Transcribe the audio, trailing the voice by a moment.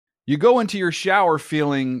You go into your shower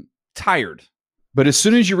feeling tired, but as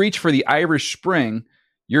soon as you reach for the Irish Spring,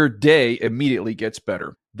 your day immediately gets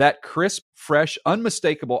better. That crisp, fresh,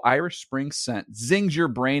 unmistakable Irish Spring scent zings your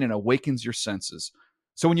brain and awakens your senses.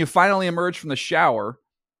 So when you finally emerge from the shower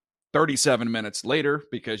 37 minutes later,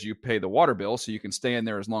 because you pay the water bill so you can stay in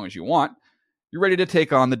there as long as you want, you're ready to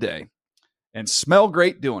take on the day and smell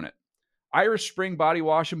great doing it. Irish Spring Body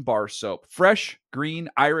Wash and Bar Soap. Fresh, green,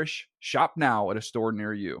 Irish. Shop now at a store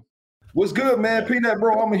near you. What's good, man? Peanut,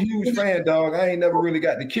 bro. I'm a huge fan, dog. I ain't never really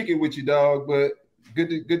got to kick it with you, dog, but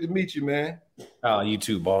good to meet you, man. Oh, you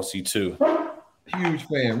too, boss. You too. Huge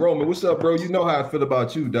fan. Roman, what's up, bro? You know how I feel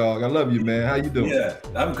about you, dog. I love you, man. How you doing? Yeah,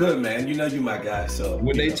 I'm good, man. You know you my guy. So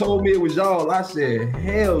when they told me it was y'all, I said,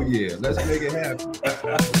 hell yeah, let's make it happen.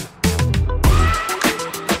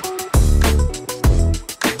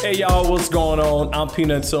 Hey, y'all, what's going on? I'm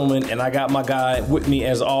Peanut Tillman, and I got my guy with me,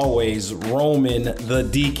 as always, Roman the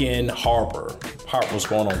Deacon Harper. Harper, what's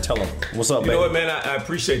going on? Tell him. What's up, man? You know what, man? I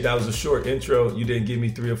appreciate that. It was a short intro. You didn't give me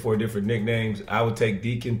 3 or 4 different nicknames. I would take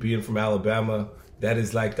Deacon, being from Alabama. That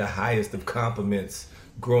is like the highest of compliments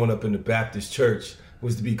growing up in the Baptist church,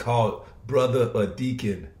 was to be called Brother or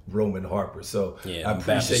Deacon Roman Harper. So yeah, I appreciate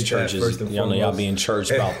Baptist churches, that first and foremost. Y'all be in church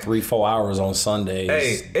about 3-4 hours on Sundays.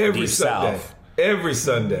 Hey, every Sunday. South. Every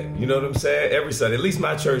Sunday, you know what I'm saying? Every Sunday. At least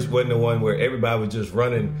my church wasn't the one where everybody was just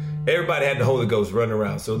running. Everybody had the Holy Ghost running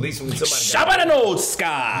around. So at least when somebody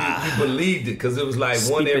you believed it, because it was like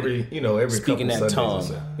every speaking couple that tongue.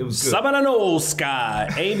 Sundays. It was good.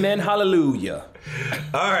 Sabananoskai. Amen. Hallelujah.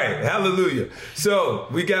 All right, hallelujah. So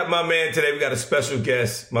we got my man today. We got a special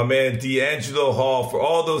guest, my man DeAngelo Hall. For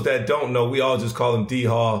all those that don't know, we all just call him D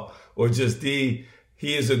Hall or just D.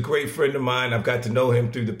 He is a great friend of mine. I've got to know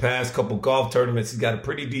him through the past couple golf tournaments. He's got a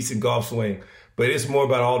pretty decent golf swing, but it's more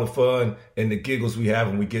about all the fun and the giggles we have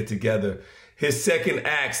when we get together. His second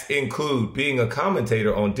acts include being a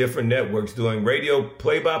commentator on different networks, doing radio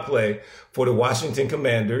play-by-play for the Washington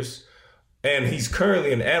Commanders, and he's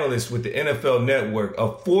currently an analyst with the NFL Network, a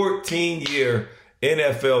 14-year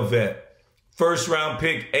NFL vet. First round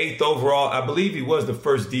pick, 8th overall. I believe he was the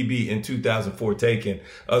first DB in 2004 taken.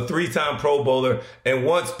 A 3-time Pro Bowler, and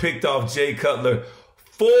once picked off Jay Cutler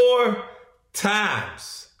 4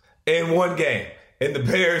 times in one game. In the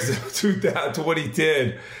Bears of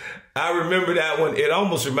 2010. I remember that one. It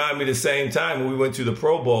almost reminded me the same time when we went to the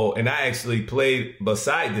Pro Bowl, and I actually played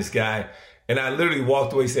beside this guy, and I literally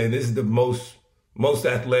walked away saying, this is the most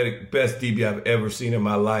athletic, best DB I've ever seen in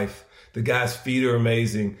my life. The guy's feet are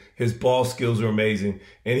amazing. His ball skills are amazing.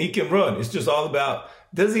 And he can run. It's just all about,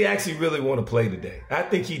 does he actually really want to play today? I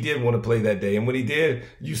think he did want to play that day. And when he did,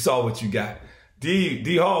 you saw what you got.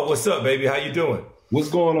 D Hall, what's up, baby? How you doing? What's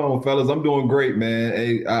going on, fellas? I'm doing great, man.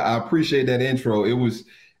 Hey, I appreciate that intro. It was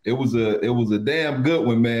a damn good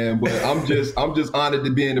one, man. But I'm just honored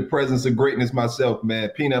to be in the presence of greatness myself, man.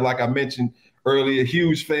 Peanut, like I mentioned earlier,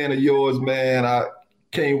 huge fan of yours, man. I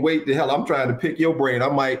can't wait to hell. I'm trying to pick your brain. I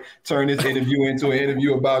might turn this interview into an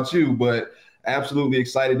interview about you, but absolutely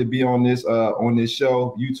excited to be on this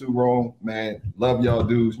show. You too, Rome, man. Love y'all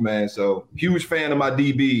dudes, man. So huge fan of my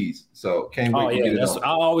DBs. So can't wait to get it on. I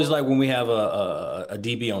always like when we have a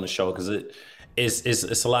DB on the show, because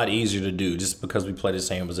it's a lot easier to do just because we play the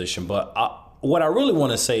same position. But what I really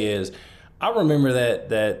want to say is, I remember that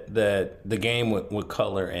the game with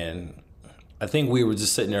Cutler, and I think we were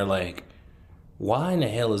just sitting there like, why in the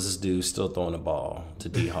hell is this dude still throwing the ball to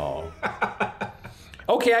D Hall?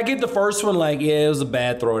 Okay, I get the first one, like, yeah, it was a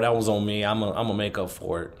bad throw. That was on me. I'm gonna make up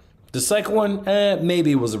for it. The second one,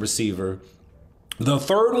 maybe it was a receiver. The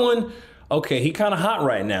third one, okay, he kind of hot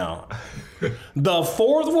right now. The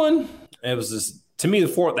fourth one, it was just, to me,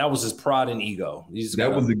 that was his pride and ego.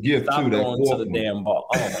 That was a gift too. That going to the damn ball.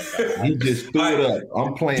 Oh my God. He just threw it up.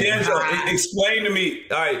 I'm playing. DeAngelo, explain to me.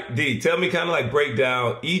 All right, D, tell me, kind of like break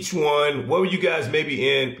down each one. What were you guys maybe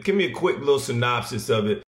in? Give me a quick little synopsis of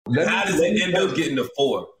it. How does it end up getting to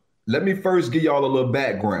 4? Let me first give y'all a little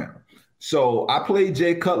background. So I played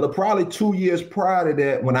Jay Cutler probably 2 years prior to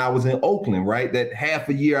that when I was in Oakland, right? That half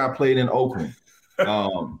a year I played in Oakland.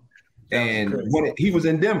 And when he was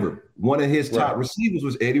in Denver, one of his top receivers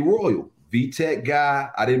was Eddie Royal, V-Tech guy.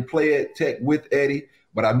 I didn't play at Tech with Eddie,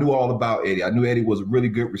 but I knew all about Eddie. I knew Eddie was a really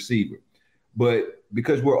good receiver. But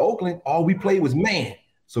because we're Oakland, all we played was man.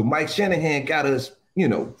 So Mike Shanahan got us,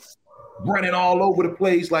 running all over the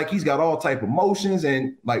place. Like, he's got all type of motions,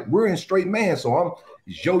 and like, we're in straight man. So I'm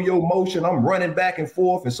yo-yo motion. I'm running back and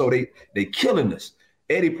forth. And so they killing us.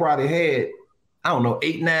 Eddie probably had,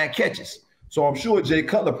 8-9 catches. So I'm sure Jay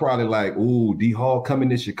Cutler probably like, ooh, D Hall coming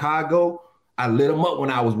to Chicago. I lit him up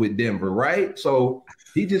when I was with Denver, right? So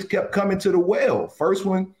he just kept coming to the well. First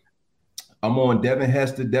one, I'm on Devin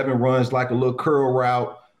Hester. Devin runs like a little curl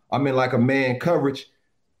route. I'm in like a man coverage.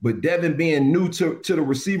 But Devin being new to the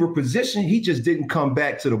receiver position, he just didn't come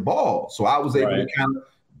back to the ball. So I was able to kind of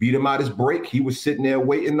beat him out his break. He was sitting there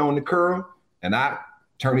waiting on the curl, and I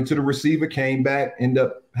turned it to the receiver, came back, ended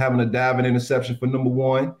up having a diving interception for number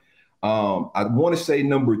one. I want to say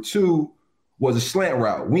number two was a slant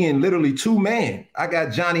route. We in literally two-man. I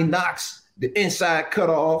got Johnny Knox, the inside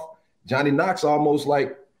cutoff. Johnny Knox almost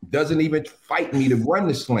like doesn't even fight me to run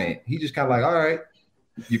the slant. He just kind of like, all right,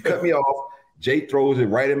 you cut me off. Jay throws it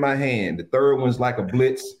right in my hand. The third one's like a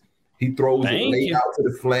blitz. He throws it late out to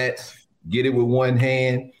the flats, get it with one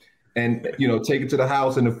hand, and take it to the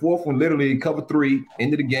house. And the fourth one, literally cover three,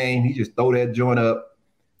 end of the game. He just throw that joint up.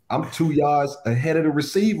 I'm 2 yards ahead of the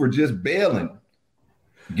receiver, just bailing.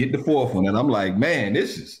 Get the fourth one, and I'm like, man,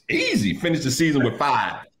 this is easy. Finish the season with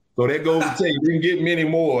 5. So that goes to tell you, we can get many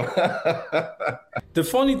more. The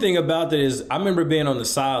funny thing about that is I remember being on the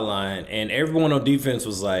sideline, and everyone on defense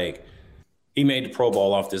was like, he made the Pro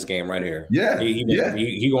Bowl off this game right here. Yeah, he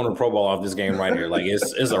going to the Pro Bowl off this game right here. Like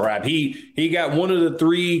it's a wrap. He got one of the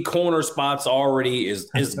 3 corner spots already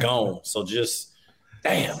is gone. So just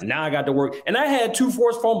damn. Now I got to work, and I had 2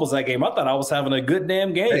 forced fumbles that game. I thought I was having a good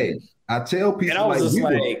damn game. Hey, I tell people, and I was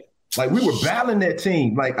we were battling that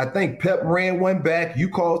team. Like I think Pep ran one back. You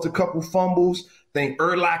caused a couple fumbles. I think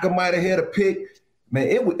Urlacher might have had a pick. Man,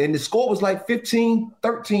 and the score was like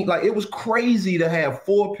 15-13. Like it was crazy to have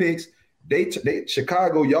 4 picks. They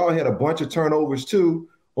Chicago, y'all had a bunch of turnovers too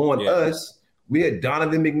on us. We had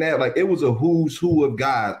Donovan McNabb. Like it was a who's who of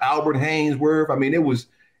guys. Albert Haynesworth. I mean, it was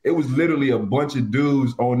literally a bunch of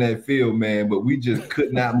dudes on that field, man. But we just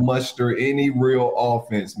could not muster any real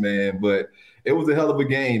offense, man. But it was a hell of a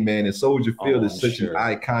game, man. And Soldier Field is such an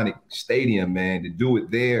iconic stadium, man. To do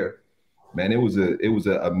it there, man, it was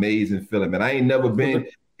an amazing feeling, man. I ain't never been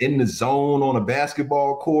in the zone on a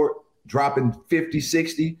basketball court dropping 50,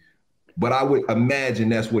 60. But I would imagine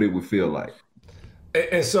that's what it would feel like.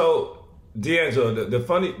 And so, DeAngelo,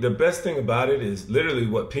 the best thing about it is literally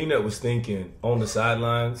what Peanut was thinking on the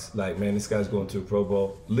sidelines. Like, man, this guy's going to a Pro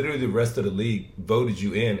Bowl. Literally, the rest of the league voted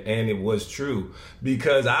you in, and it was true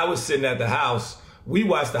because I was sitting at the house. We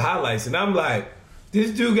watched the highlights, and I'm like,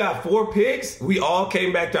 this dude got 4 picks. We all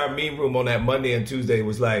came back to our meeting room on that Monday and Tuesday. It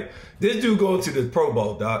was like, this dude going to the Pro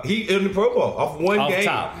Bowl, dog. He in the Pro Bowl off game.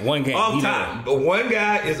 One game. Off top. But one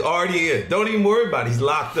guy is already in. Don't even worry about it. He's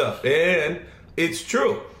locked up. And it's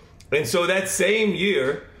true. And so that same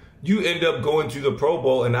year, you end up going to the Pro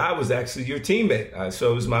Bowl, and I was actually your teammate. So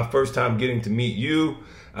it was my first time getting to meet you.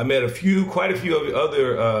 I met quite a few of the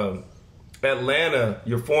other Atlanta,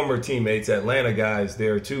 your former teammates, Atlanta guys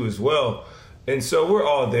there too as well. And so we're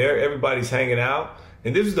all there. Everybody's hanging out.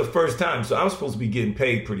 And this was the first time. So I'm supposed to be getting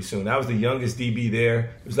paid pretty soon. I was the youngest DB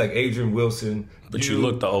there. It was like Adrian Wilson. But you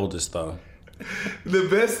look the oldest, though. The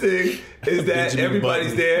best thing is that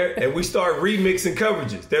everybody's there, and we start remixing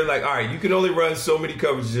coverages. They're like, all right, you can only run so many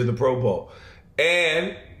coverages in the Pro Bowl.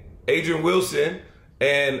 And Adrian Wilson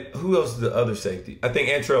and who else is the other safety? I think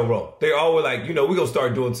Antrell Rowe. They all were like, we're going to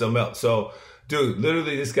start doing something else. So, dude,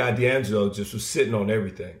 literally this guy DeAngelo just was sitting on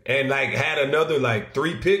everything and like had another like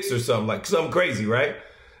 3 picks or something, like something crazy, right?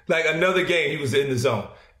 Like another game, he was in the zone.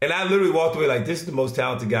 And I literally walked away like, this is the most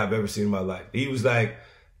talented guy I've ever seen in my life. He was like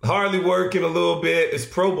hardly working a little bit. It's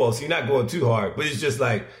Pro Bowl, so you're not going too hard. But it's just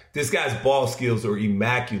like this guy's ball skills are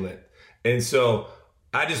immaculate. And so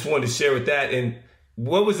I just wanted to share with that. And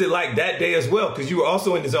what was it like that day as well? Because you were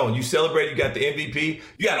also in the zone. You celebrated, you got the MVP.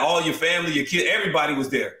 You got all your family, your kids, everybody was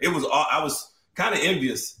there. It was all, I was kind of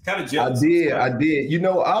envious, kind of jealous. I did.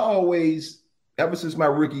 I always, ever since my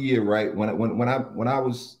rookie year, right, when I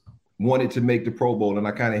was wanted to make the Pro Bowl and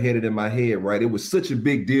I kind of had it in my head, right, it was such a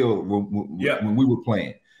big deal when we were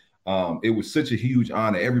playing. It was such a huge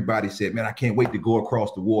honor. Everybody said, man, I can't wait to go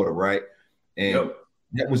across the water, right? And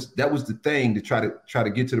that was the thing to try to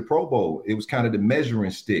get to the Pro Bowl. It was kind of the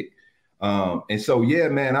measuring stick. And so, yeah,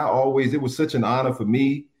 man, it was such an honor for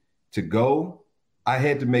me to go. I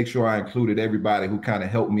had to make sure I included everybody who kind of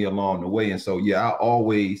helped me along the way. And so, yeah, I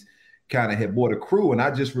always kind of had brought a crew. And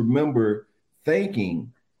I just remember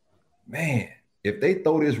thinking, man, if they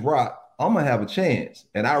throw this rock, I'm going to have a chance.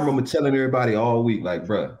 And I remember telling everybody all week, like,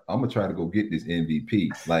 bro, I'm going to try to go get this MVP.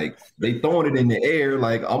 Like, they throwing it in the air.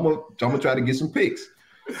 Like, I'm going to try to get some picks.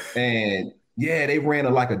 And, yeah, they ran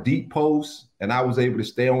a deep post, and I was able to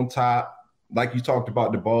stay on top. Like you talked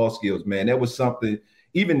about the ball skills, man. That was something.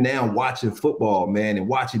 Even now watching football, man, and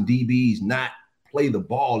watching DBs not play the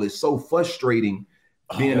ball is so frustrating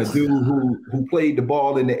being a dude who played the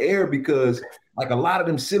ball in the air because like a lot of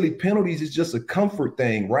them silly penalties is just a comfort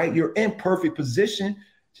thing, right? You're in perfect position.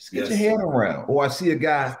 Just get your head around. Or I see a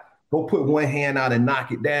guy go put one hand out and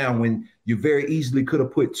knock it down when you very easily could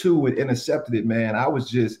have put two and intercepted it, man. I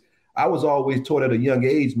was always taught at a young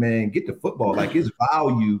age, man, get the football. Like, it's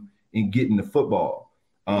value in getting the football.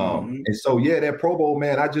 And so, yeah, that Pro Bowl,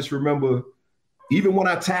 man, I just remember even when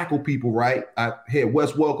I tackle people, right, I had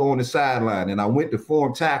Wes Welker on the sideline and I went to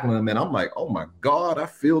form tackling him, and I'm like, oh my God, I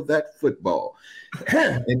feel that football.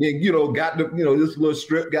 And then, got the, this little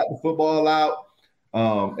strip, got the football out.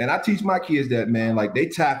 And I teach my kids that, man, like, they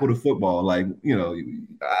tackle the football. Like,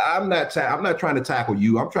 I'm not trying to tackle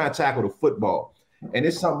you. I'm trying to tackle the football. And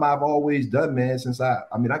it's something I've always done, man, since I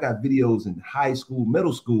got videos in high school,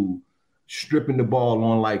 middle school, stripping the ball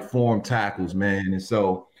on like form tackles, man. And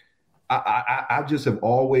so I just have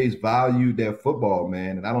always valued that football,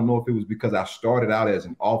 man. And I don't know if it was because I started out as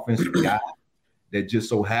an offensive guy that just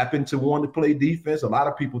so happened to want to play defense. A lot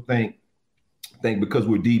of people think because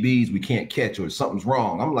we're DBs, we can't catch or something's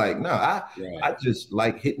wrong. I'm like, no, I just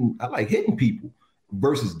like hitting. I like hitting people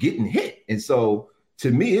versus getting hit. And so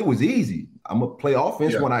to me, it was easy. I'm going to play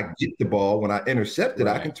offense when I get the ball. When I intercept it,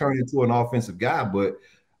 I can turn into an offensive guy, but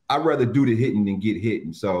I'd rather do the hitting than get hit.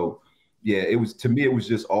 And so, yeah, it was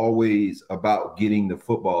just always about getting the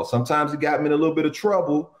football. Sometimes it got me in a little bit of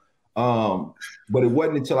trouble, but it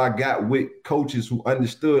wasn't until I got with coaches who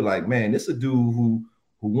understood, like, man, this is a dude who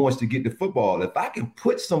wants to get the football. If I can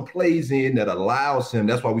put some plays in that allows him,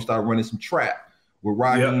 that's why we started running some trap with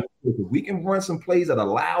Raheem. If we can run some plays that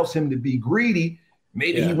allows him to be greedy,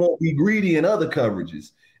 maybe he won't be greedy in other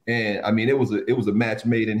coverages. And I mean, it was a match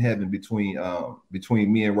made in heaven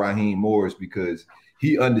between me and Raheem Morris, because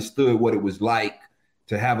he understood what it was like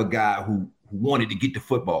to have a guy who wanted to get the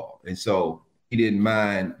football. And so he didn't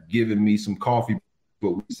mind giving me some coffee,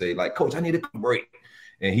 but we say, like, Coach, I need a break.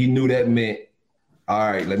 And he knew that meant,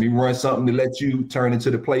 all right, let me run something to let you turn into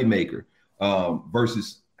the playmaker,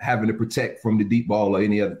 versus having to protect from the deep ball or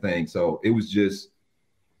any other thing. So it was just,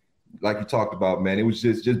 like you talked about, man, it was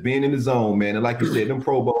just being in the zone, man. And like you said, them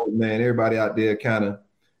Pro Bowls, man, everybody out there kind of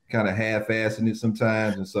half-assing it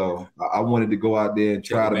sometimes. And so I wanted to go out there and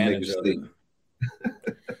try to make a statement.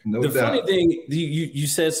 No doubt. Funny thing, you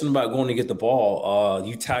said something about going to get the ball.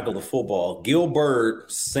 You tackle the football. Gil Bert,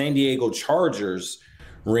 San Diego Chargers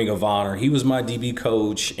Ring of Honor. He was my DB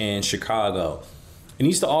coach in Chicago. And he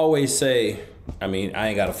used to always say, I mean, I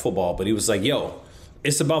ain't got a football, but he was like, yo,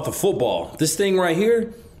 it's about the football. This thing right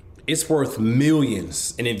here, it's worth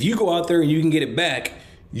millions. And if you go out there and you can get it back,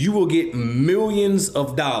 you will get millions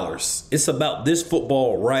of dollars. It's about this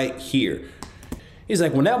football right here. He's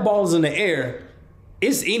like, when that ball is in the air,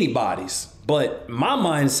 it's anybody's. But my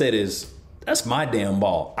mindset is, that's my damn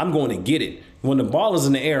ball. I'm going to get it. When the ball is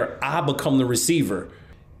in the air, I become the receiver.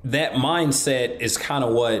 That mindset is kind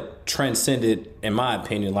of what transcended, in my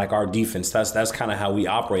opinion, like our defense. That's kind of how we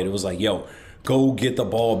operate. It was like, yo, go get the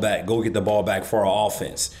ball back. Go get the ball back for our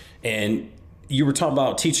offense. And you were talking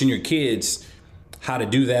about teaching your kids how to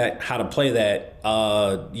do that, how to play that.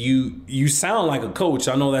 You sound like a coach.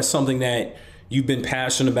 I know that's something that you've been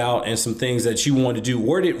passionate about and some things that you want to do.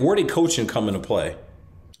 Where did coaching come into play?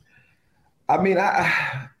 I mean,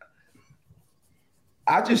 I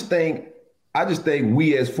just think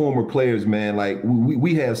we as former players, man, like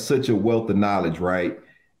we have such a wealth of knowledge, right?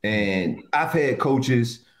 And I've had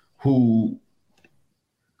coaches who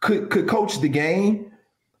could coach the game,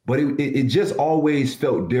 but it just always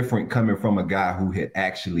felt different coming from a guy who had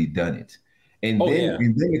actually done it. And then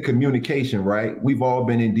the communication, right? We've all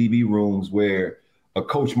been in DB rooms where a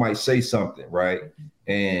coach might say something, right?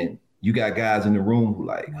 And you got guys in the room who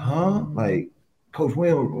like, huh? Like, Coach,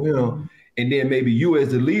 well, and then maybe you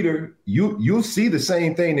as the leader, you'll see the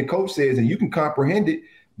same thing the coach says and you can comprehend it,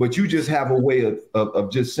 but you just have a way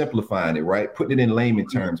of just simplifying it, right? Putting it in layman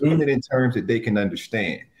terms, putting it in terms that they can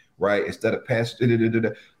understand, right? Instead of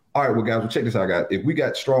passing. All right, well, guys, check this out, guys. If we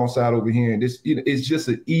got strong side over here, and this, it's just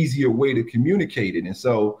an easier way to communicate it. And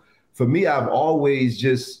so for me, I've always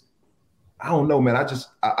just, I don't know, man.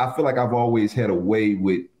 I feel like I've always had a way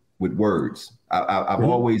with words. I've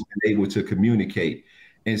always been able to communicate.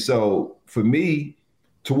 And so for me,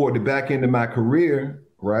 toward the back end of my career,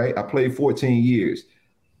 right, I played 14 years.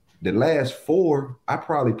 The last 4, I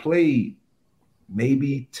probably played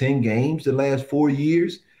maybe 10 games the last 4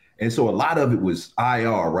 years. And so a lot of it was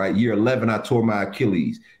IR, right? Year 11, I tore my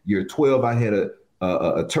Achilles. Year 12, I had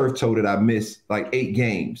a turf toe that I missed like 8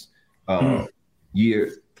 games.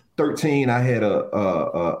 Year 13, I had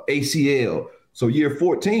a ACL. So year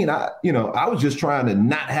 14, I was just trying to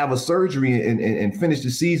not have a surgery and finish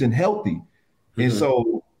the season healthy. And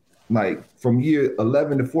so like from year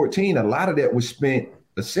 11 to 14, a lot of that was spent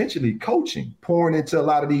essentially coaching, pouring into a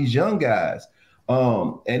lot of these young guys.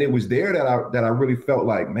 And it was there that I really felt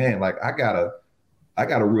like, man, like I got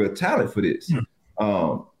a real talent for this.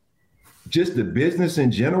 Just the business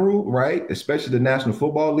in general, right? Especially the National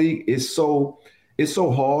Football League, it's so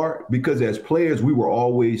hard because as players, we were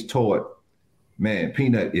always taught, man,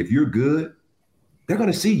 Peanut, if you're good, they're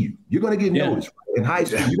going to see you. You're going to get noticed. In high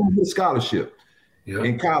school, you're going to get a scholarship.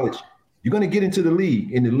 In college, you're going to get into the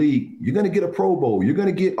league. In the league, you're going to get a Pro Bowl. You're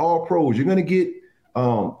going to get all pros. You're going to get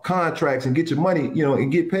contracts and get your money,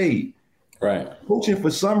 and get paid. Right. Coaching,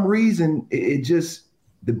 for some reason, it just,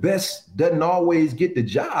 the best doesn't always get the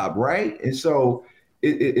job, right? And so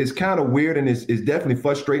it's kind of weird, and it's definitely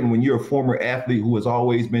frustrating when you're a former athlete who has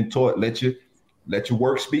always been taught, let your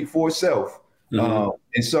work speak for itself.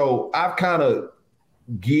 And so I've kind of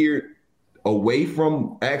geared away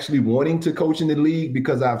from actually wanting to coach in the league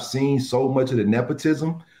because I've seen so much of the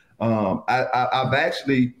nepotism. I've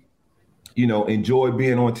actually, enjoyed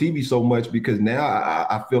being on TV so much because now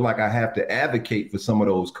I feel like I have to advocate for some of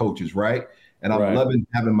those coaches, right? And I'm loving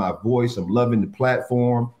having my voice. I'm loving the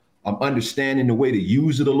platform. I'm understanding the way to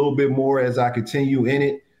use it a little bit more as I continue in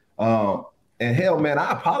it. And hell, man,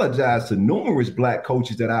 I apologize to numerous Black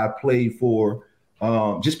coaches that I played for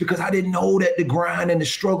just because I didn't know that the grind and the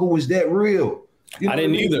struggle was that real. I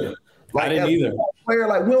didn't either. Like, I didn't either. Player,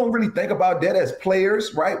 like, we don't really think about that as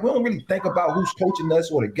players, right? We don't really think about who's coaching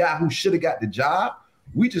us or the guy who should have got the job.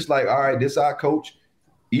 We just like, all right, this our coach.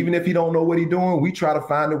 Even if he don't know what he's doing, we try to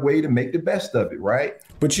find a way to make the best of it, right?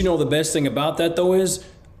 But the best thing about that, though, is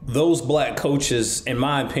those Black coaches, in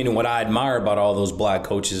my opinion, what I admire about all those Black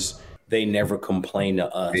coaches, they never complain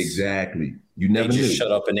to us. Exactly. You never They just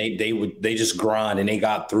shut up and they just grind and they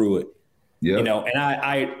got through it. Yeah. And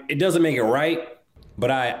I it doesn't make it right,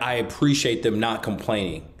 but I appreciate them not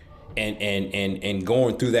complaining and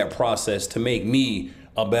going through that process to make me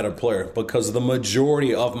a better player because the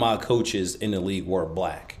majority of my coaches in the league were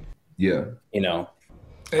Black. Yeah. And not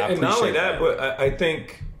only that, but I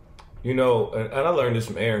think, and I learned this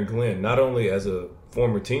from Aaron Glenn, not only as a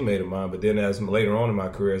former teammate of mine, but then as later on in my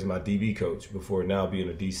career as my DB coach before now being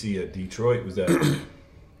a DC at Detroit, was that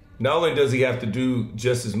not only does he have to do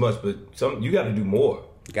just as much, but you got to do more.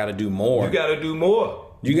 You got to do more. You got to do more.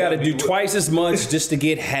 You got to do twice as much just to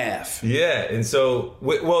get half. Yeah, and so,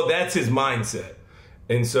 that's his mindset.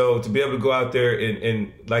 And so to be able to go out there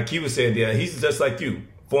and like he was saying, he's just like you,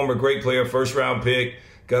 former great player, first round pick,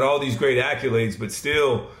 got all these great accolades, but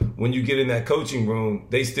still, when you get in that coaching room,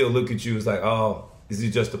 they still look at you as like, oh, is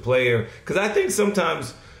he just a player? Because I think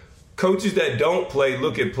sometimes coaches that don't play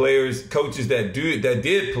look at coaches that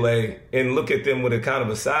did play, and look at them with a kind of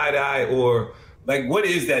a side eye, or like, what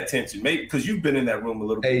is that tension? Maybe because you've been in that room a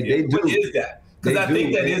little bit. Hey, What is that? Because I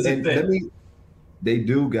think that is a thing. They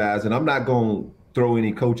do, guys, and I'm not going to throw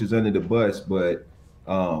any coaches under the bus, but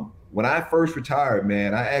when I first retired,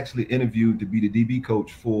 man, I actually interviewed to be the DB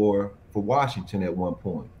coach for Washington at one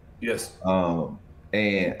point. Yes.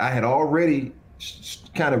 And I had already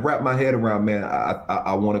kind of wrapped my head around, man,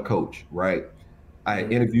 I want to coach, right? I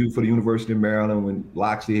had interviewed for the University of Maryland when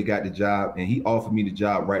Loxley had got the job, and he offered me the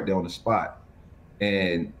job right there on the spot.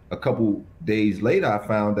 And a couple days later, I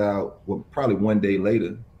found out, probably one day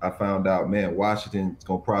later, I found out, man, Washington's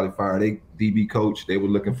going to probably fire their DB coach. They were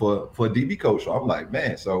looking for a DB coach. So I'm like,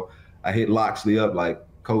 man, so I hit Loxley up like,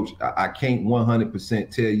 Coach, I can't 100%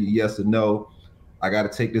 tell you yes or no. I got to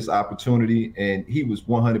take this opportunity. And he was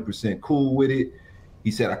 100% cool with it. He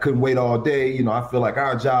said, I couldn't wait all day. I feel like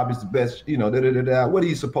our job is the best, What are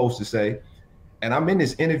you supposed to say? And I'm in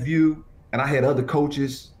this interview, and I had other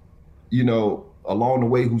coaches, along the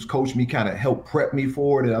way who's coached me, kind of helped prep me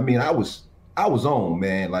for it. And I mean, I was on,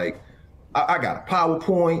 man. Like, I got a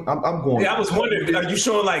PowerPoint. I'm going. Yeah, I was wondering, are you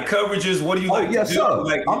showing like coverages? What do you like to do? Sir.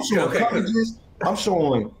 Like, I'm showing coverages. I'm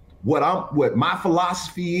showing what my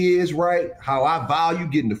philosophy is, right? How I value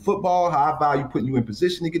getting the football, how I value putting you in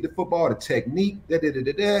position to get the football, the technique,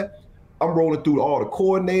 I'm rolling through all the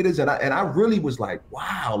coordinators, and I really was like,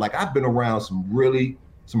 wow, like I've been around some really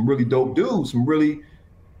dope dudes, some really,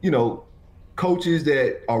 coaches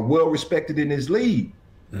that are well respected in this league.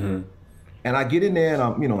 Mm-hmm. And I get in there and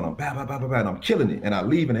I'm, and I'm killing it. And I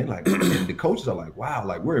leave and they're like, and the coaches are like, wow,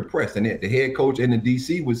 like we're impressed. And the head coach and the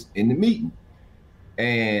DC was in the meeting.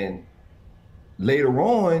 And later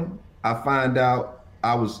on, I find out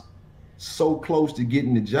I was so close to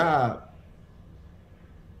getting the job,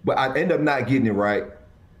 but I end up not getting it right.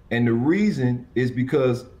 And the reason is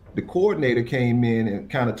because the coordinator came in and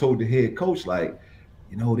kind of told the head coach, like,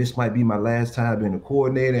 this might be my last time being a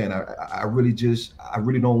coordinator, and I really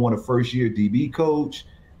don't want a first year DB coach.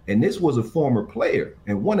 And this was a former player.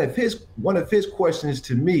 And one of his questions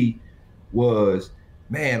to me was,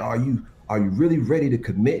 man, are are you really ready to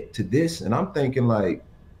commit to this? And I'm thinking like,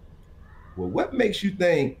 well, what makes you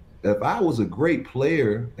think if I was a great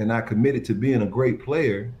player and I committed to being a great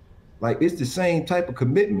player, like it's the same type of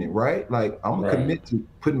commitment, right? Like I'm gonna commit to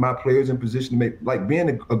putting my players in position to make, like being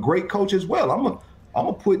a great coach as well. I'm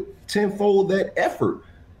gonna put tenfold that effort.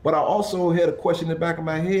 But I also had a question in the back of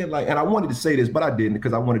my head, like, and I wanted to say this, but I didn't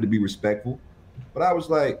because I wanted to be respectful. But I was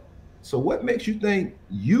like, so what makes you think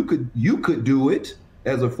you could do it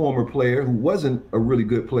as a former player who wasn't a really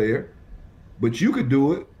good player, but you could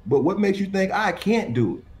do it? But what makes you think I can't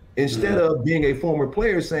do it? Instead of being a former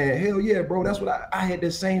player saying, hell yeah, bro, that's what I had the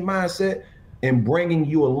same mindset, and bringing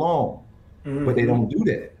you along. But they don't do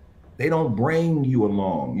that. They don't bring you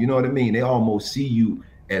along. You know what I mean? They almost see you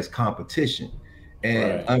as competition.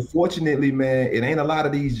 And unfortunately, man, it ain't a lot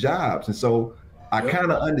of these jobs. And so I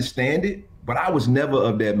kind of understand it, but I was never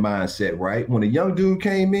of that mindset, right? When a young dude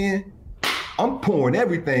came in, I'm pouring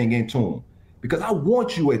everything into him because I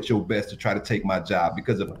want you at your best to try to take my job.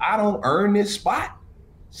 Because if I don't earn this spot,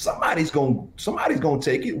 somebody's gonna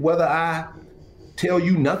take it, whether I tell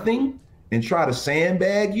you nothing and try to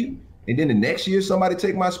sandbag you, and then the next year somebody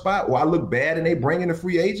take my spot, or I look bad and they bring in a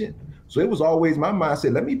free agent. So it was always my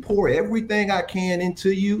mindset, let me pour everything I can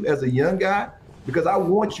into you as a young guy, because I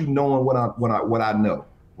want you knowing what I know,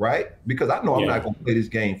 right? Because I know I'm not gonna play this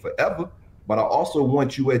game forever, but I also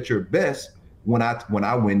want you at your best when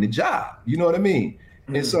I win the job. You know what I mean?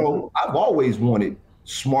 And so I've always wanted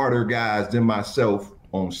smarter guys than myself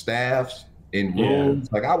on staffs, in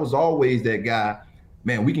rooms. Like I was always that guy,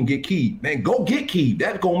 man, we can get Key. Man, go get Key.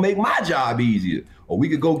 That's gonna make my job easier. Or we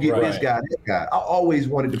could go get this guy, that guy. I always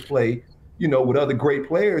wanted to play, with other great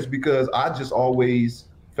players because I just always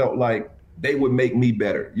felt like they would make me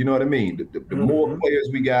better. You know what I mean? The more players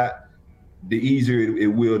we got, the easier it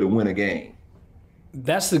will to win a game.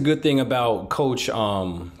 That's the good thing about Coach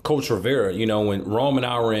Rivera. When Rome and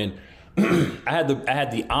I were in, I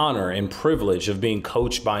had the honor and privilege of being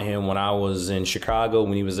coached by him when I was in Chicago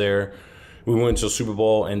when he was there. We went to a Super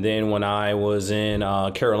Bowl, and then when I was in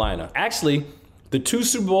Carolina. Actually, the 2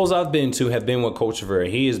 Super Bowls I've been to have been with Coach Rivera.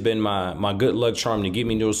 He has been my good luck charm to get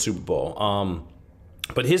me to a Super Bowl.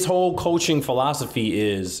 But his whole coaching philosophy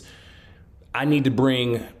is I need to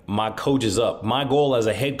bring my coaches up. My goal as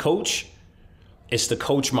a head coach is to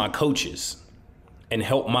coach my coaches and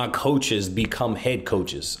help my coaches become head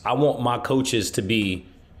coaches. I want my coaches to be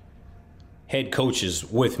head coaches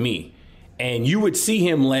with me. And you would see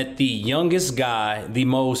him let the youngest guy, the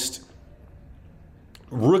most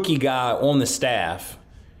rookie guy on the staff,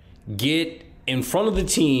 get in front of the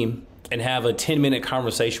team and have a 10-minute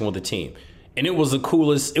conversation with the team. And it was the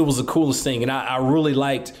coolest thing. And I really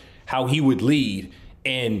liked how he would lead.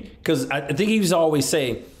 And because I think he was always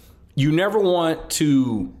say, you never want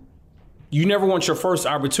your first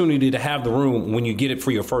opportunity to have the room when you get it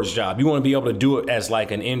for your first job. You want to be able to do it as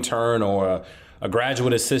like an intern or a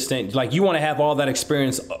graduate assistant. Like you want to have all that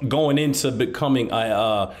experience going into becoming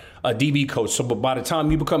a DB coach. So but by the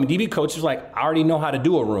time you become a DB coach, it's like, I already know how to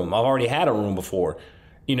do a room. I've already had a room before,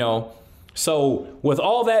 So with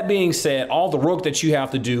all that being said, all the work that you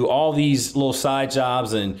have to do, all these little side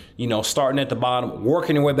jobs and, starting at the bottom,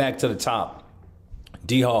 working your way back to the top.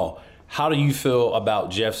 D Hall, how do you feel about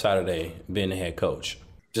Jeff Saturday being the head coach?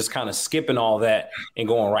 Just kind of skipping all that and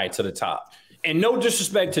going right to the top. And no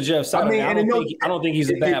disrespect to Jeff Saturday. I don't think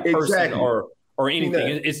he's a bad person or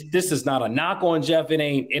anything. This is not a knock on Jeff. It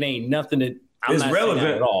ain't nothing that I'm not relevant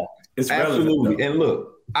saying that at all. It's absolutely relevant. And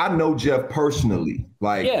look, I know Jeff personally.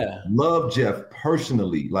 Love Jeff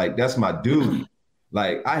personally. Like that's my dude.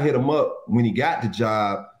 Like I hit him up when he got the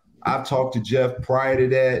job. I've talked to Jeff prior to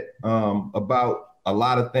that about a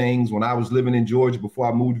lot of things. When I was living in Georgia before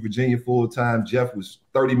I moved to Virginia full time, Jeff was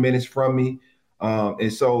 30 minutes from me.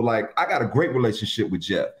 And so like, I got a great relationship with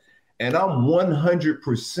Jeff, and I'm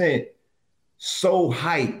 100% so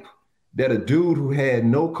hype that a dude who had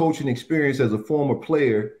no coaching experience as a former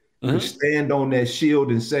player could stand on that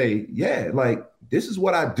shield and say, yeah, like, this is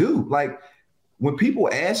what I do. Like when people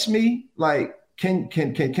ask me, like, can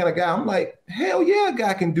a guy, I'm like, hell yeah, a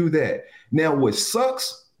guy can do that. Now, what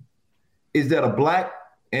sucks is that a black,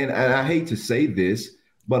 and I hate to say this,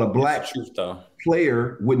 but a black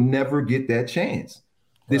player would never get that chance.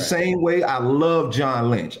 The same way I love John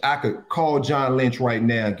Lynch. I could call John Lynch right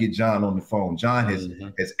now and get John on the phone. John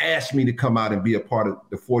has asked me to come out and be a part of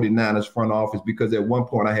the 49ers front office because at one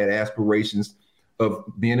point I had aspirations of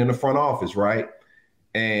being in the front office, right?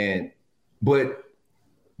 But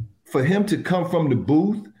for him to come from the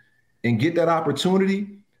booth and get that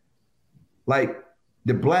opportunity, like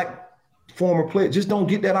the black former player just don't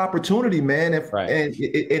get that opportunity, man. And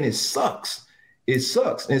it sucks. It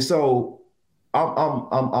sucks. And so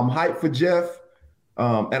I'm hyped for Jeff.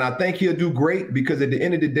 And I think he'll do great because at the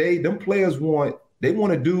end of the day, them players want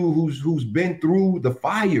a dude who's been through the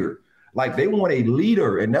fire. Like they want a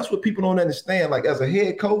leader. And that's what people don't understand. Like as a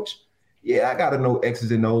head coach, yeah, I got to know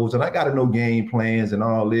X's and O's and I got to know game plans and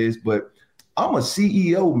all this, but I'm a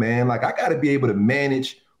CEO, man. Like I got to be able to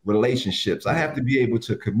manage relationships. I have to be able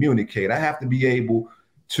to communicate. I have to be able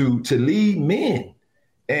to lead men.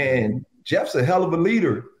 And Jeff's a hell of a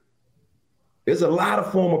leader. There's a lot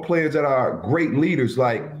of former players that are great leaders.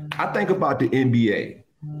 Like I think about the NBA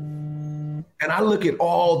and I look at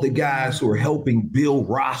all the guys who are helping build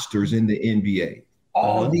rosters in the NBA.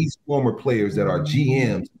 All these former players that are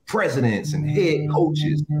GMs, presidents, and head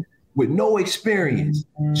coaches with no experience.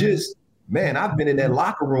 Just, man, I've been in that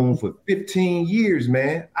locker room for 15 years,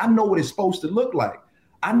 man. I know what it's supposed to look like.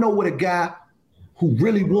 I know what a guy who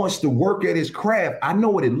really wants to work at his craft, I know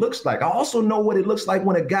what it looks like. I also know what it looks like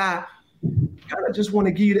when a guy kind of just want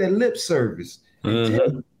to give you that lip service.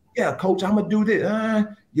 Yeah, coach, I'm going to do this.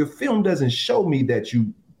 Your film doesn't show me that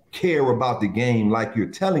you care about the game like you're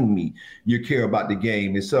telling me you care about the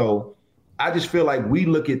game. And so I just feel like we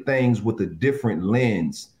look at things with a different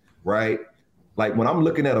lens, right? Like when I'm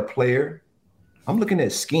looking at a player, I'm looking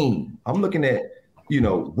at scheme. I'm looking at,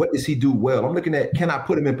 what does he do well? I'm looking at, can I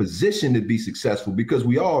put him in position to be successful? Because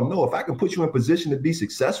we all know if I can put you in position to be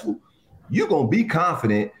successful, you're going to be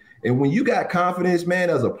confident. And when you got confidence, man,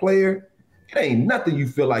 as a player, it ain't nothing you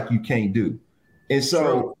feel like you can't do. And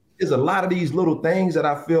so there's a lot of these little things that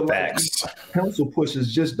I feel like council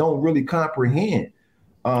pushers just don't really comprehend.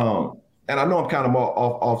 And I know I'm kind of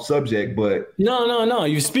off subject, but no,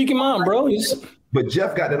 you're speaking mine, bro. But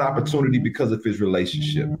Jeff got an opportunity because of his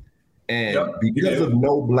relationship, and because of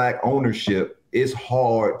no Black ownership, it's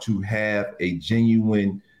hard to have a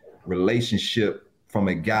genuine relationship from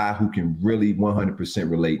a guy who can really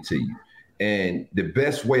 100% relate to you. And the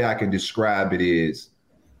best way I can describe it is,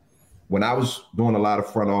 when I was doing a lot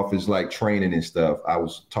of front office like training and stuff, I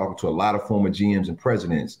was talking to a lot of former GMs and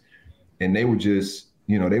presidents, and they were just,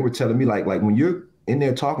 they were telling me like when you're in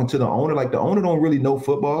there talking to the owner, like the owner don't really know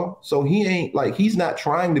football. So he's not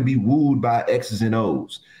trying to be wooed by X's and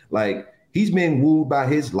O's. Like he's being wooed by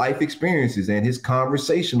his life experiences and his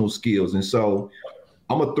conversational skills. And so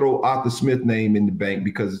I'm gonna throw Arthur Smith's name in the bank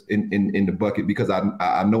because in the bucket, because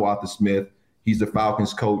I know Arthur Smith. He's the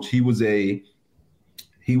Falcons coach. He was a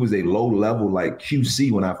low level like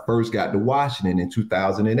QC when I first got to Washington in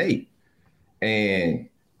 2008. And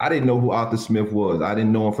I didn't know who Arthur Smith was. I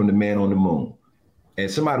didn't know him from the Man on the Moon. And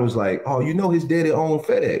somebody was like, oh, his daddy owned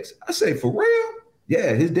FedEx. I say, for real?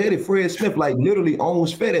 Yeah, his daddy, Fred Smith, like literally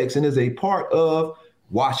owns FedEx and is a part of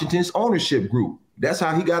Washington's ownership group. That's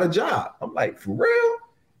how he got a job. I'm like, for real?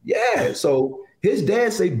 Yeah. So his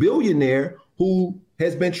dad's a billionaire who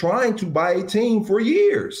has been trying to buy a team for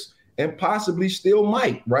years and possibly still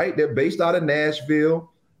might, right? They're based out of Nashville.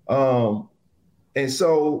 And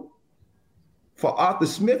so for Arthur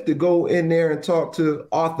Smith to go in there and talk to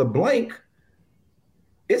Arthur Blank,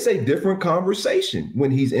 it's a different conversation when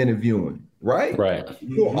he's interviewing, right? Right.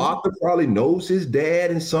 Arthur probably knows his dad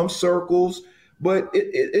in some circles, but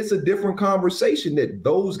it's a different conversation that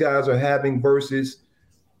those guys are having versus,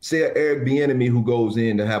 say, an Eric Bieniemy who goes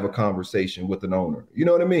in to have a conversation with an owner. You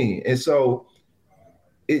know what I mean? And so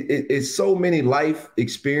it's so many life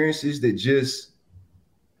experiences that just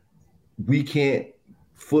we can't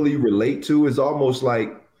fully relate to. It's almost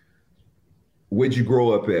like, where'd you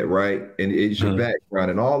grow up at, right? And it's your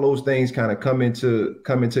background, and all those things kind of come into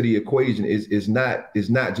the equation. Is not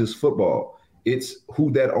just football. It's who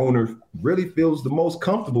that owner really feels the most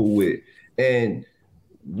comfortable with. And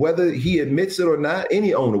whether he admits it or not,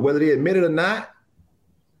 any owner, whether they admit it or not,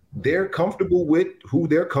 they're comfortable with who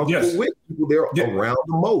they're comfortable with, who they're around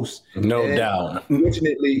the most. No doubt.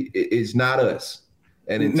 Unfortunately, it's not us.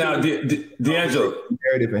 And now, DeAngelo,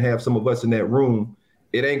 narrative and have some of us in that room,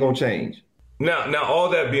 it ain't gonna change. Now, all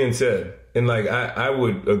that being said, and like I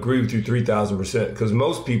would agree with you 3,000%, because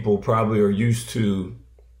most people probably are used to,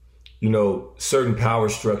 certain power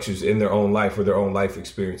structures in their own life or their own life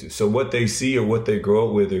experiences. So what they see or what they grow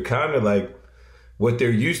up with are kind of like what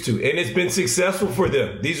they're used to, and it's been successful for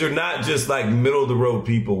them. These are not just like middle of the road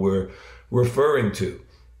people we're referring to.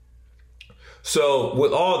 So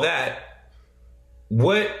with all that,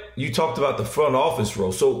 what you talked about the front office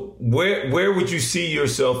role. So where would you see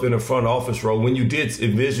yourself in a front office role when you did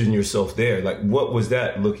envision yourself there? Like, what was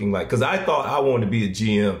that looking like? Because I thought I wanted to be a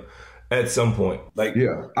GM at some point. Like,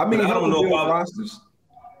 yeah, I mean, I don't know about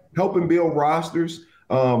helping build rosters.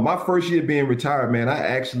 My first year being retired, man, I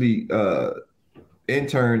actually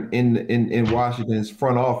interned in Washington's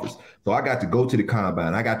front office. So I got to go to the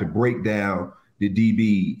combine. I got to break down the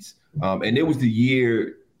DBs. And it was the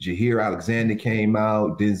year Jair Alexander came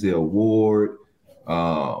out, Denzel Ward.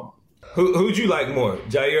 Who'd you like more,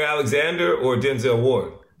 Jair Alexander or Denzel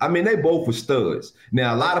Ward? I mean, they both were studs.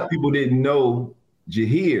 Now, a lot of people didn't know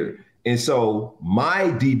Jair. And so my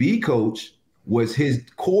DB coach was his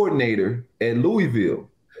coordinator at Louisville.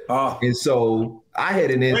 And so I had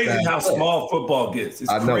an inside. Crazy how small football gets.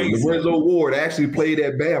 It's I know. crazy. Lorenzo Ward actually played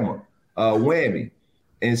at Bama, Whammy.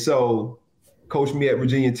 And so coached me at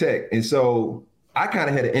Virginia Tech. And so I kind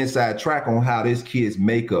of had an inside track on how this kid's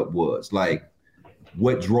makeup was, like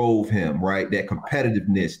what drove him, right? That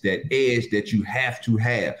competitiveness, that edge that you have to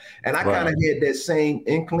have. And I kind of had that same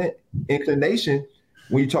inclination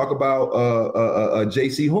when you talk about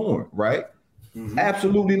J.C. Horn, right? Mm-hmm.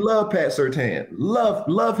 Absolutely love Pat Surtain.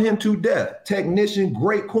 Love him to death. Technician,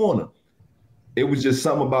 great corner. It was just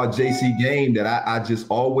something about JC game that I just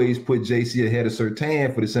always put JC ahead of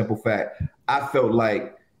Surtain for the simple fact I felt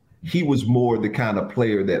like he was more the kind of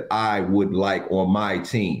player that I would like on my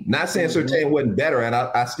team. Not saying Surtain wasn't better, and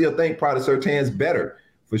I still think probably Surtain's better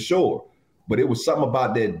for sure. But it was something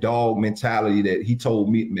about that dog mentality that he told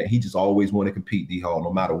me, man, he just always wanted to compete, D-Hall,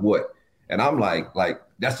 no matter what. And I'm like,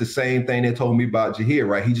 that's the same thing they told me about Jair,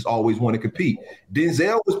 right? He just always wanted to compete.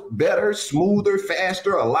 Denzel was better, smoother,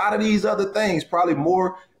 faster. A lot of these other things, probably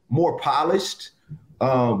more polished.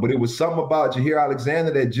 But it was something about Jair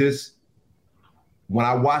Alexander that just, when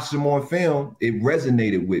I watched him on film, it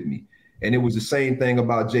resonated with me. And it was the same thing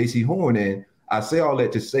about J.C. Horn. And I say all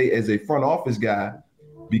that to say, as a front office guy,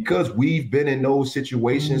 because we've been in those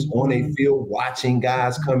situations on a field, watching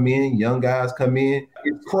guys come in, young guys come in,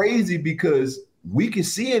 it's crazy because we can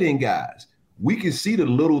see it in guys. We can see the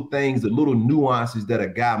little things, the little nuances that a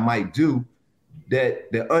guy might do that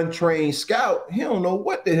the untrained scout, he don't know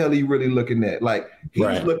what the hell he really looking at. Like, he's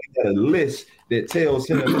looking at a list that tells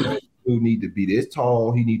him who need to be this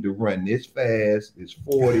tall, he need to run this fast, this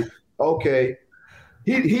 40. Okay.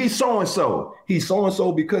 He's so-and-so. He's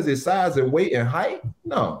so-and-so because his size and weight and height?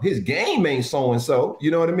 No, his game ain't so-and-so. You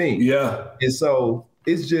know what I mean? Yeah. And so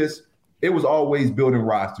it's just, it was always building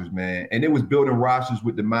rosters, man. And it was building rosters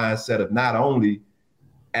with the mindset of not only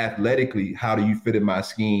athletically, how do you fit in my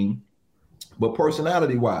scheme, but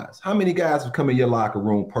personality-wise. How many guys have come in your locker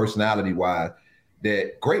room personality-wise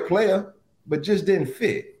that great player, but just didn't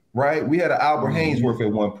fit, right? We had an Albert Hainsworth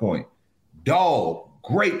at one point. Dog,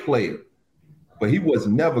 great player. But he was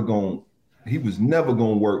never going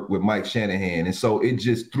to work with Mike Shanahan. And so it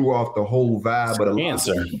just threw off the whole vibe of the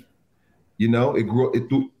locker room. You know, it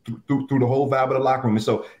threw the whole vibe of the locker room. And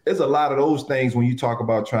so there's a lot of those things when you talk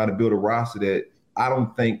about trying to build a roster that I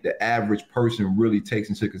don't think the average person really takes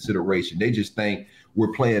into consideration. They just think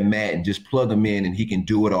we're playing Madden, just plug him in and he can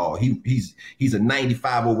do it all. He's a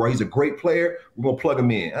 95 overall. He's a great player. We're going to plug him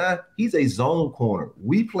in. He's a zone corner.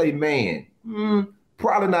 We play man.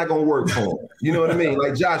 Probably not going to work for him. You know what I mean?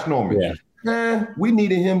 Like Josh Norman. We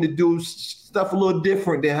needed him to do stuff a little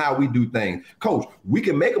different than how we do things. Coach, we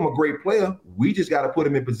can make him a great player. We just got to put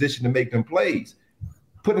him in position to make them plays.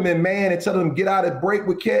 Put him in man and tell him get out and break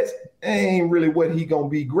with cats ain't really what he going to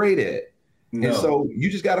be great at. No. And so you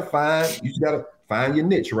just got to find your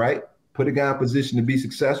niche, right? Put a guy in position to be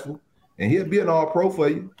successful, and he'll be an all-pro for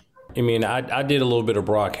you. I mean, I did a little bit of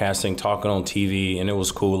broadcasting, talking on TV, and it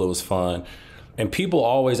was cool. It was fun. And people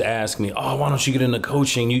always ask me, "Oh, why don't you get into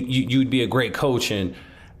coaching? You'd be a great coach." And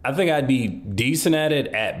I think I'd be decent at it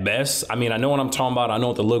at best. I mean, I know what I'm talking about. I know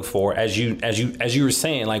what to look for. As you were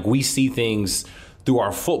saying, like, we see things through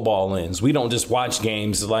our football lens. We don't just watch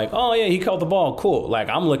games like, "Oh yeah, he caught the ball, cool." Like,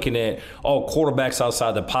 I'm looking at, quarterbacks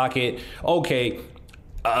outside the pocket. Okay,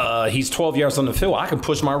 he's 12 yards on the field. I can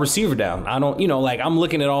push my receiver down. I don't, I'm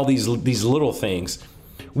looking at all these little things.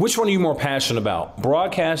 Which one are you more passionate about,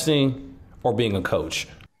 broadcasting or being a coach?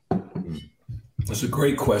 That's a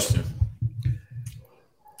great question.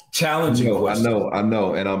 Challenging question. I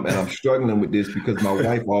know. And I'm struggling with this because my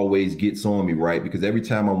wife always gets on me, right? Because every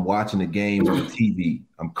time I'm watching a game on TV,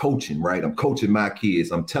 I'm coaching, right? I'm coaching my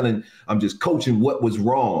kids. I'm just coaching what was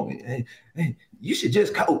wrong. Hey, you should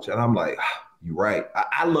just coach. And I'm like, you're right.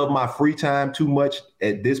 I love my free time too much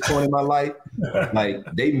at this point in my life. Like,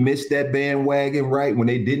 they missed that bandwagon, right? When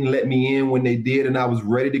they didn't let me in when they did and I was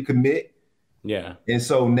ready to commit. Yeah. And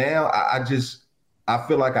so now I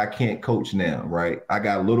feel like I can't coach now, right? I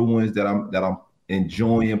got little ones that I'm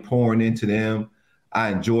enjoying pouring into them. I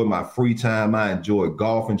enjoy my free time. I enjoy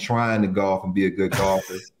golfing, trying to golf and be a good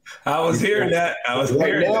golfer. I was hearing that.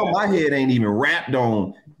 Right now, my head ain't even wrapped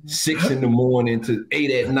on 6 in the morning to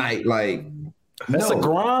 8 at night. Like, That's a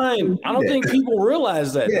grind. I don't think people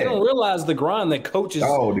realize that. Yeah. They don't realize the grind that coaches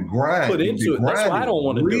the grind put into it. That's why I don't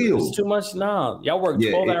want to do it. It's too much now. Y'all work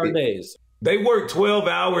 12-hour days. They work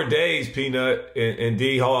 12-hour days, Peanut and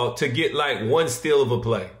D Hall, to get like one steal of a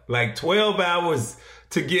play. Like 12 hours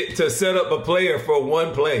to set up a player for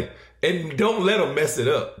one play. And don't let them mess it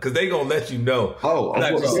up, because they gonna let you know.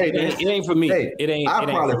 It ain't for me. I'll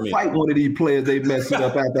probably fight one of these players they mess it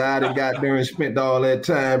up after I done got there and spent all that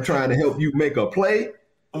time trying to help you make a play.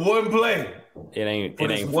 One play. It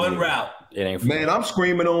ain't one route. It ain't for Man, me. I'm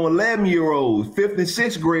screaming on 11-year-olds, 5th and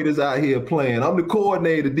 6th graders out here playing. I'm the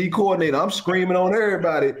coordinator, D coordinator. I'm screaming on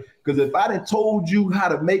everybody, because if I done told you how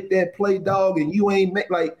to make that play, dog, and you ain't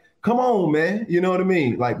come on, man. You know what I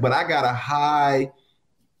mean? But I got a high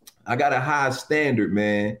standard,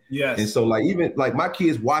 man. Yes. And so even my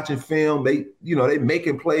kids watching film, they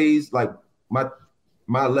making plays. Like my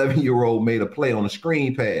 11-year-old made a play on a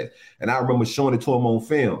screen pass, and I remember showing it to him on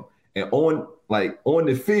film. And on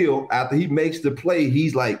the field, after he makes the play,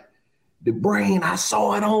 he's like, the brain, I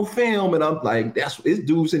saw it on film. And I'm like, this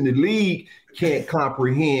dude's in the league can't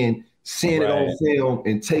comprehend seeing it on film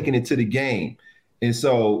and taking it to the game. And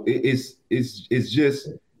so it's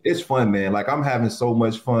fun, man. Like, I'm having so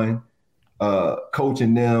much fun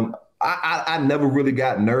coaching them. I never really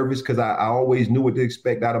got nervous, because I always knew what to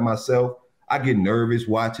expect out of myself. I get nervous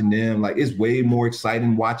watching them. Like, it's way more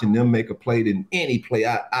exciting watching them make a play than any play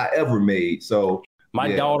I ever made. So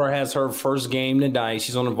my daughter has her first game tonight.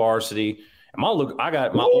 She's on the varsity. And I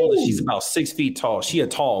got my oldest. She's about 6 feet tall. She a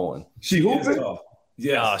tall one. She hooping?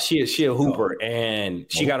 Yeah, she a hooper, and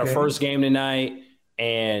she got her first game tonight.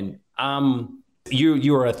 And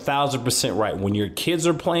you are 1,000% right. When your kids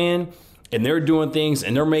are playing and they're doing things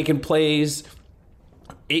and they're making plays,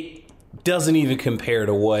 it doesn't even compare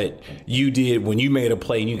to what you did when you made a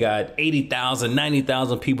play and you got 80,000,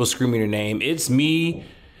 90,000 people screaming your name. It's me,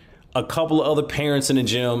 a couple of other parents in the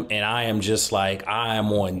gym, and I am just like, I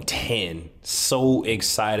am on 10. So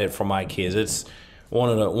excited for my kids. It's one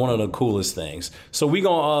of the coolest things. So we're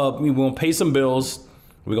gonna pay some bills.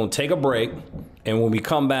 We're gonna take a break, and when we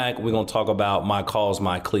come back, we're gonna talk about my calls,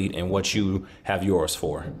 my cleat, and what you have yours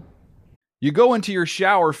for. You go into your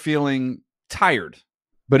shower feeling tired,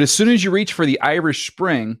 but as soon as you reach for the Irish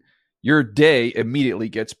Spring, your day immediately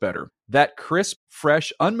gets better. That crisp,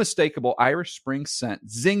 fresh, unmistakable Irish Spring scent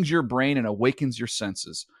zings your brain and awakens your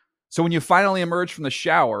senses. So when you finally emerge from the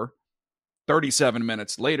shower, 37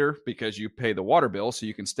 minutes later, because you pay the water bill so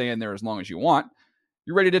you can stay in there as long as you want,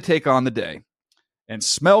 you're ready to take on the day. And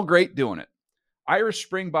smell great doing it. Irish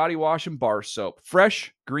Spring Body Wash and Bar Soap.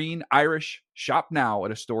 Fresh, green, Irish. Shop now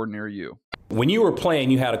at a store near you. When you were playing,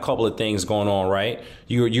 you had a couple of things going on, right?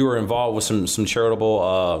 You were involved with some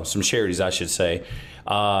charitable, some charities, I should say.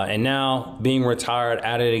 And now being retired,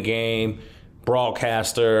 out of the game,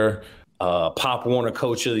 broadcaster, Pop Warner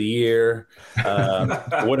Coach of the Year.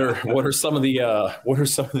 What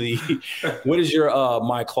is your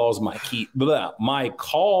my calls,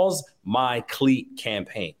 my cleat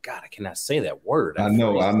campaign? God, I cannot say that word. I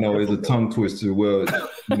know it's a tongue twister. Well,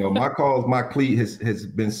 my calls, my cleat has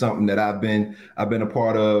been something that I've been a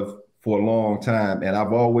part of for a long time, and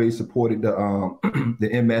I've always supported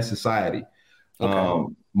the MS Society.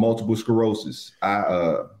 Multiple sclerosis.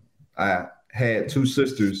 I had two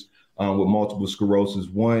sisters with multiple sclerosis.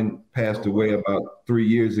 One passed away about 3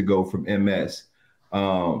 years ago from MS.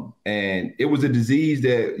 And it was a disease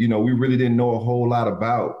that, we really didn't know a whole lot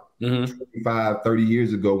about 25, 30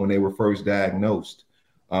 years ago when they were first diagnosed.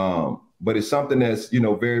 But it's something that's,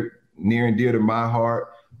 very near and dear to my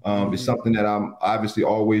heart. It's something that I'm obviously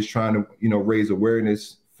always trying to, raise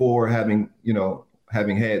awareness for, having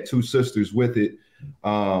had two sisters with it.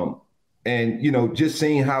 And, just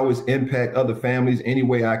seeing how it's impact other families, any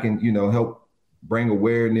way I can, help bring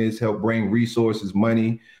awareness, help bring resources,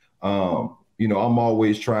 money. I'm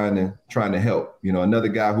always trying to help. Another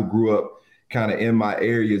guy who grew up kind of in my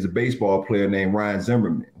area is a baseball player named Ryan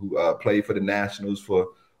Zimmerman, who played for the Nationals for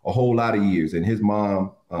a whole lot of years. And his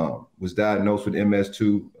mom was diagnosed with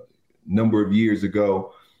MS2 a number of years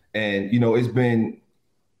ago. And,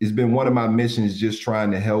 it's been one of my missions, just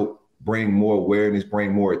trying to help bring more awareness,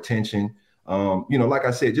 bring more attention. Like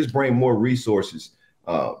I said, just bring more resources.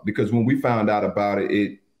 Because when we found out about it,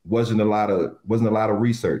 it wasn't a lot of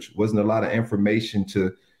research, wasn't a lot of information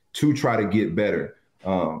to try to get better.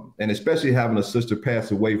 And especially having a sister pass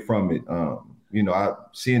away from it. I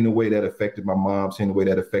seeing the way that affected my mom, seeing the way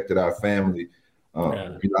that affected our family.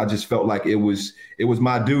 I just felt like it was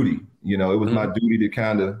my duty. It was my duty to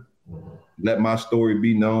kind of let my story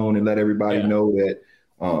be known and let everybody know that,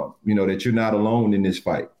 that you're not alone in this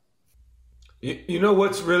fight. You know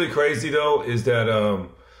what's really crazy though is that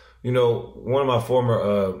one of my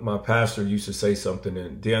former my pastor used to say something,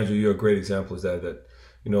 and DeAngelo, you're a great example is that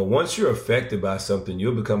once you're affected by something,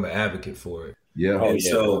 you'll become an advocate for it. Yeah.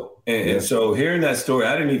 And so hearing that story,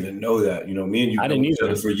 I didn't even know that. Me and you know each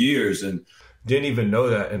other for years and didn't even know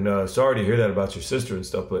that. And sorry to hear that about your sister and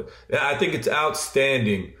stuff, but I think it's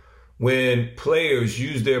outstanding when players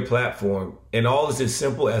use their platform and all is as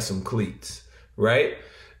simple as some cleats, right?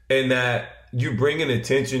 And that you're bringing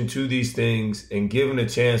attention to these things and giving a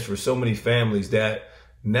chance for so many families that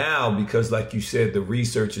now, because like you said,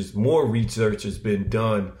 more research has been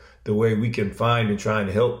done the way we can find and try and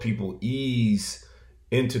help people ease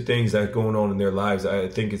into things that are going on in their lives. I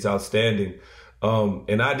think it's outstanding.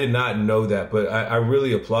 And I did not know that, but I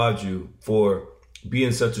really applaud you for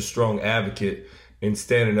being such a strong advocate and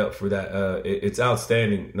standing up for that. It's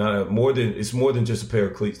outstanding. It's more than just a pair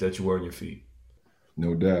of cleats that you wear on your feet.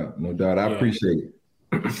 No doubt. I appreciate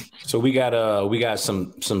it. So we got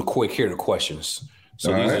some quick hitter questions.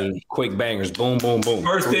 So these are quick bangers. Boom, boom, boom.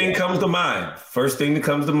 First thing that comes to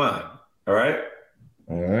mind. All right.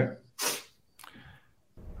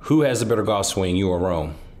 Who has a better golf swing, you or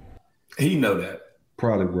Rome? He know that.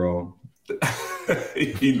 Probably Rome.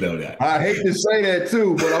 He know that. I hate to say that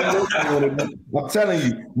too, but I'm working on it. I'm telling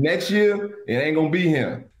you, next year it ain't gonna be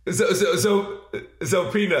him. So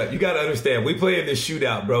Peanut, you got to understand, we play in this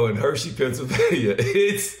shootout, bro, in Hershey, Pennsylvania.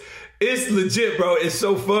 It's legit, bro. It's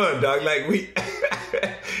so fun, dog. Like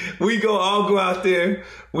we all go out there.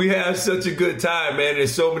 We have such a good time, man.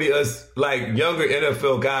 There's so many us like younger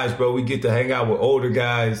NFL guys, bro. We get to hang out with older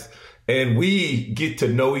guys and we get to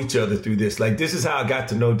know each other through this. Like this is how I got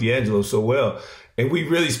to know DeAngelo so well. And we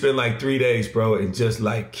really spend like 3 days, bro, and just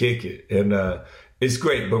like kick it. And it's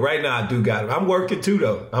great, but right now I do got it. I'm working too,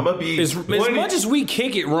 though. I'm gonna be as much as we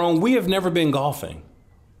kick it, Rome. We have never been golfing.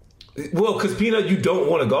 Well, because Peanut, you don't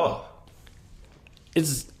want to golf.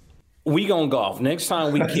 We gonna golf next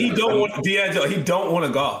time we. He don't want DeAngelo. He don't want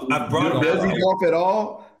to golf. I brought him. Does he golf at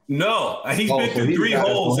all? No, he's been through 3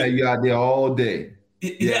 holes. Have you out there all day?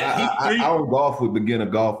 I don't golf with beginner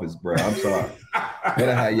golfers, bro. I'm sorry.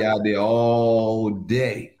 Better have you out there all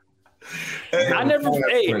day.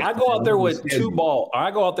 I go out there with 2 balls. I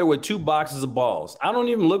go out there with 2 boxes of balls. I don't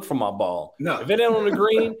even look for my ball. No. If it ain't on the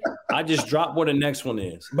green, I just drop where the next one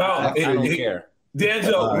is. Bro, I don't care.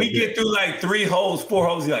 DeAngelo, we get through like 3 holes, 4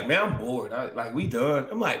 holes. He's like, man, I'm bored. We done.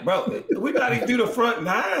 I'm like, bro, we got to do the front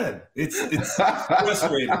 9. It's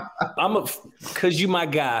frustrating. Because you my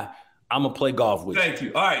guy, I'm going to play golf with you. Thank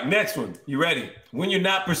you. All right, next one. You ready? When you're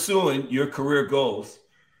not pursuing your career goals,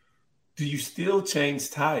 do you still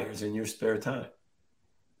change tires in your spare time?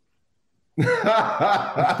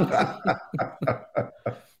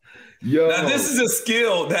 Yo. Now, this is a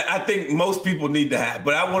skill that I think most people need to have,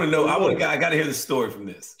 but I want to know. I got to hear the story from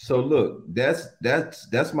this. So look,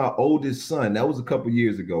 that's my oldest son. That was a couple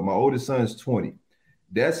years ago. My oldest son is 20.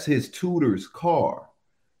 That's his tutor's car,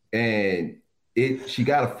 and she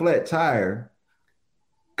got a flat tire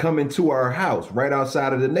coming to our house right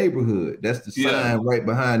outside of the neighborhood. That's the sign right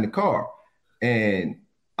behind the car. And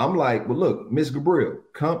I'm like, well, look, Miss Gabriel,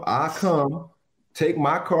 I'll come take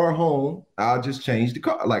my car home. I'll just change the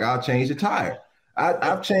car. Like I'll change the tire.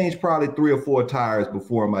 I've changed probably 3 or 4 tires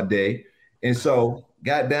before in my day. And so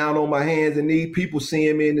got down on my hands and knees. People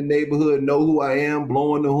seeing me in the neighborhood, know who I am,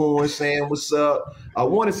 blowing the horn, saying what's up. I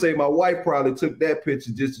want to say my wife probably took that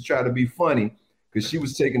picture just to try to be funny because she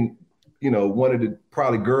was taking one of the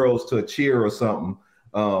probably girls to a cheer or something,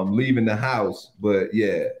 leaving the house. But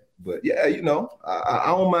yeah, I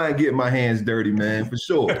don't mind getting my hands dirty, man, for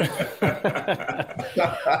sure.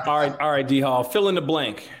 All right, D Hall, fill in the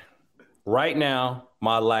blank. Right now,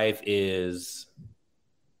 my life is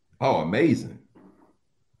amazing,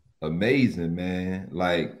 man.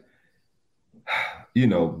 Like,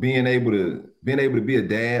 being able to be a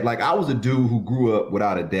dad. Like I was a dude who grew up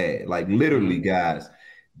without a dad. Like literally, guys.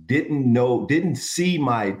 Didn't see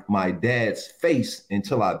my dad's face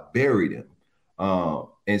until I buried him.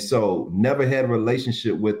 And so never had a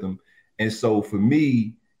relationship with him. And so for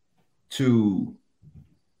me to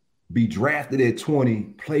be drafted at 20,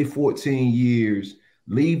 play 14 years,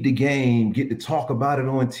 leave the game, get to talk about it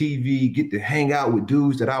on TV, get to hang out with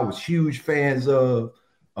dudes that I was huge fans of,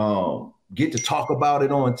 get to talk about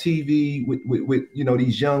it on TV with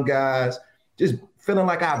these young guys, just feeling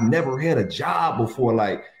like I've never had a job before.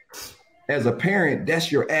 Like as a parent,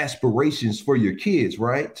 that's your aspirations for your kids,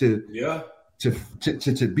 right? To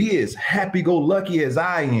be as happy-go-lucky as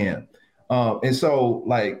I am. And so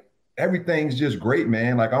like everything's just great,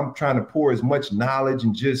 man. Like I'm trying to pour as much knowledge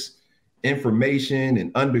and just information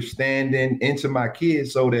and understanding into my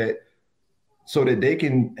kids so that so that they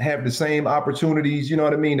can have the same opportunities, you know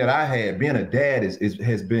what I mean, that I had. Being a dad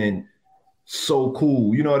has been so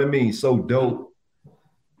cool, you know what I mean? So dope.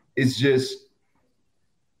 It's just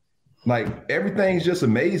like everything's just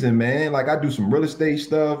amazing, man. Like I do some real estate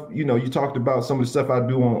stuff. You know, you talked about some of the stuff I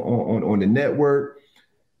do on the network,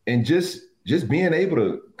 and just being able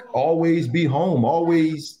to always be home,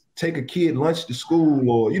 always take a kid lunch to school,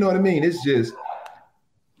 or you know what I mean? It's just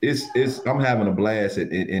I'm having a blast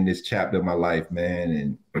in this chapter of my life, man.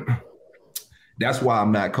 And that's why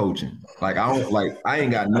I'm not coaching. Like I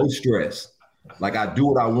ain't got no stress. Like I do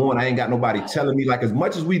what I want. I ain't got nobody telling me. Like as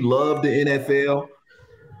much as we love the NFL,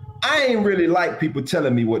 I ain't really like people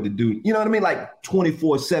telling me what to do. You know what I mean? Like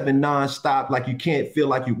 24/7 nonstop. Like you can't feel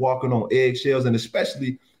like you're walking on eggshells. And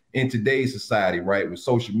especially in today's society, right? With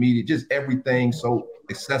social media, just everything so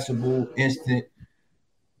accessible, instant.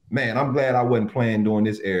 Man, I'm glad I wasn't playing during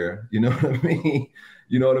this era. You know what I mean?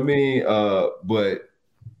 You know what I mean? But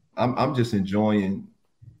I'm just enjoying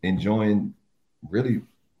really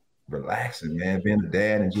relaxing, man, being a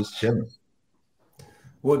dad and just chilling.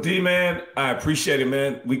 Well, D, man, I appreciate it,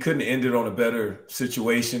 man. We couldn't end it on a better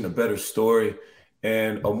situation, a better story,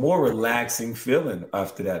 and a more relaxing feeling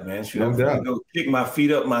after that, man. Should I go kick my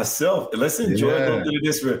feet up myself? Let's enjoy a little bit of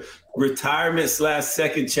this retirement /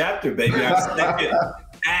 second chapter, baby. Our second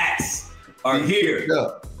acts are here.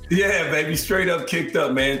 Yeah, baby, straight up kicked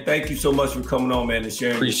up, man. Thank you so much for coming on, man, and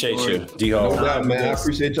sharing. Appreciate you, D-Hall. No doubt, man. I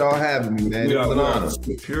appreciate y'all having me, man. It was an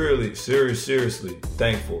honor. Purely, seriously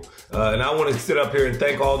thankful. And I want to sit up here and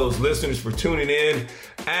thank all those listeners for tuning in.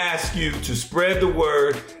 Ask you to spread the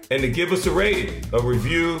word and to give us a rating, a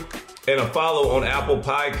review, and a follow on Apple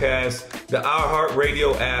Podcasts, the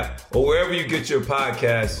iHeartRadio app, or wherever you get your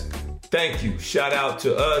podcasts. Thank you. Shout out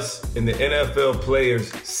to us in the NFL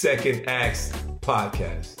Players Second Acts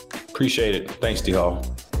podcast. Appreciate it. Thanks, D-Hall.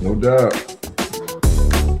 No doubt.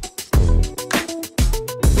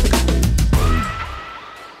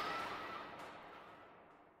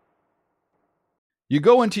 You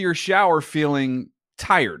go into your shower feeling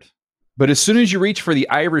tired, but as soon as you reach for the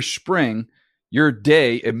Irish Spring, your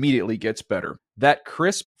day immediately gets better. That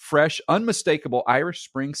crisp, fresh, unmistakable Irish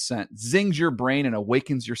Spring scent zings your brain and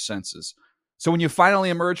awakens your senses. So when you finally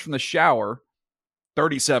emerge from the shower,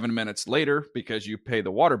 37 minutes later, because you pay the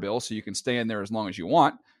water bill so you can stay in there as long as you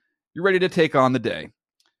want, you're ready to take on the day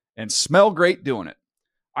and smell great doing it.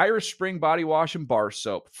 Irish Spring Body Wash and Bar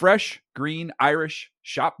Soap. Fresh, green, Irish.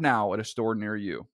 Shop now at a store near you.